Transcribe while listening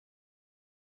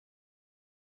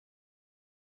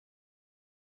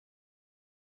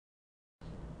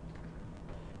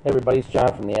Hey everybody, it's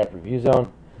John from the App Review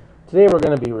Zone. Today we're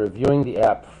going to be reviewing the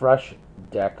app Fresh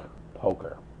Deck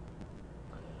Poker.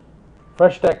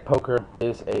 Fresh Deck Poker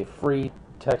is a free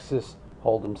Texas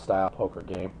Hold'em style poker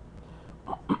game.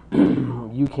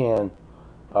 You can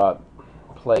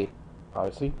play,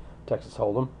 obviously, Texas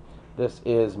Hold'em. This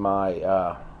is my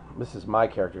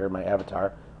character, my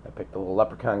avatar. I picked the little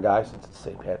leprechaun guy since it's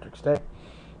St. Patrick's Day.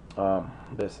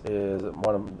 This is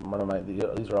one of my.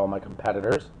 These are all my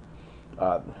competitors.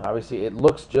 Obviously, it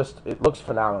looks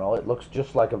phenomenal. It looks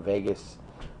just like a Vegas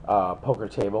poker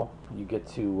table. You get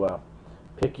to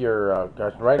pick your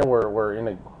cards. Right now, we're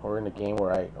in a game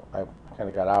where I kind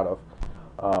of got out of.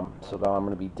 So now I'm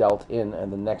going to be dealt in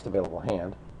and the next available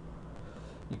hand.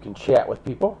 You can chat with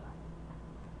people.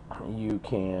 You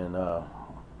can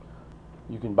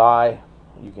buy.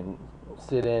 You can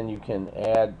sit in. You can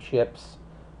add chips.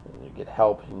 You get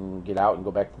help. You can get out and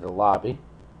go back to the lobby.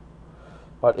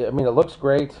 But I mean, it looks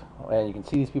great, and you can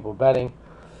see these people betting.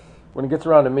 When it gets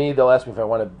around to me, they'll ask me if I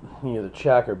want to either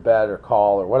check or bet or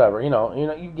call or whatever.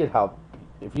 You get how.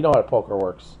 If you know how poker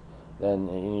works, then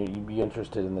you'd be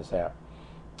interested in this app.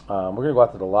 We're gonna go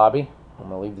out to the lobby. I'm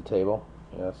gonna leave the table.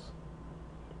 Yes.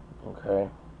 Okay.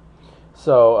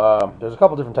 So there's a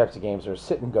couple different types of games. There's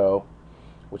Sit and Go,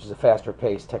 which is a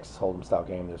faster-paced Texas Hold'em style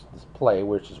game. There's this Play,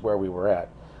 which is where we were at.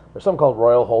 There's something called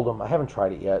Royal Hold'em. I haven't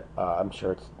tried it yet. I'm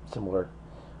sure it's similar.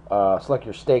 Select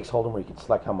your stakes Hold'em, where you can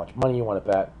select how much money you want to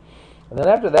bet. And then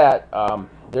after that,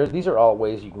 these are all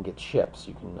ways you can get chips.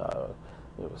 You can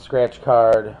scratch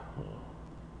card.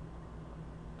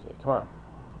 Okay, come on.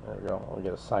 There we go. We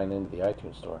got to sign into the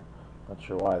iTunes store. Not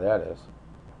sure why that is.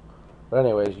 But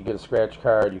anyways, you get a scratch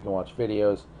card. You can watch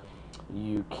videos.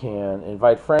 You can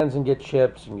invite friends and get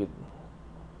chips. You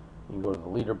can go to the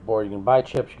leaderboard. You can buy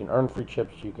chips. You can earn free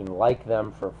chips. You can like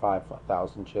them for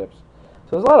 5,000 chips.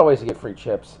 So there's a lot of ways to get free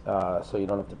chips, so you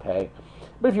don't have to pay.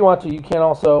 But if you want to, you can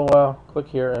also click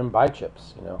here and buy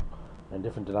chips, in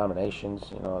different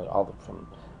denominations, all from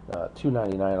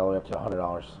 $2.99 all the way up to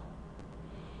 $100.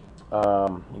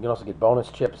 You can also get bonus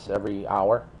chips every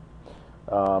hour.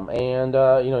 And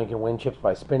you can win chips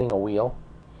by spinning a wheel.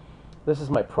 This is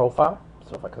my profile.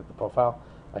 So if I click the profile,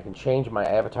 I can change my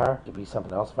avatar to be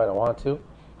something else if I don't want to. It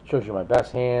shows you my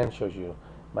best hand, shows you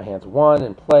my hands won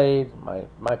and played,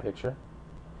 my picture.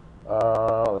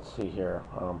 Let's see here.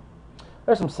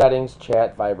 There's some settings: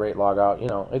 chat, vibrate, log out.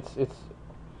 It's.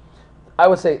 I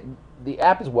would say the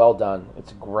app is well done.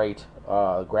 It's great,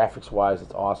 graphics-wise.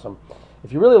 It's awesome.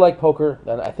 If you really like poker,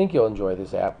 then I think you'll enjoy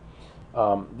this app.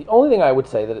 The only thing I would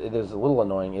say that it is a little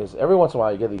annoying is every once in a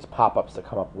while you get these pop-ups that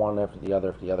come up one after the other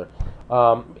after the other.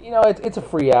 It's a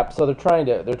free app, so they're trying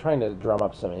to drum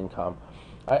up some income.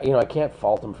 I can't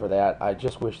fault them for that. I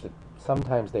just wish that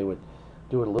sometimes they would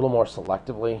do it a little more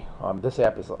selectively. This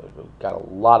app has got a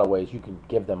lot of ways you can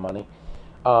give them money,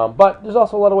 but there's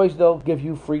also a lot of ways they'll give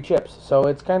you free chips. So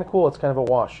it's kind of cool. It's kind of a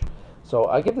wash. So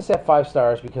I give this app 5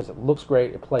 stars because it looks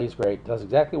great, it plays great, does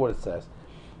exactly what it says,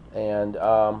 and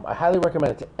I highly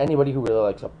recommend it to anybody who really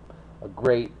likes a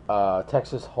great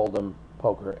Texas Hold'em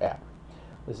poker app.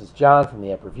 This is John from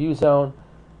the App Review Zone.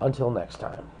 Until next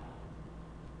time.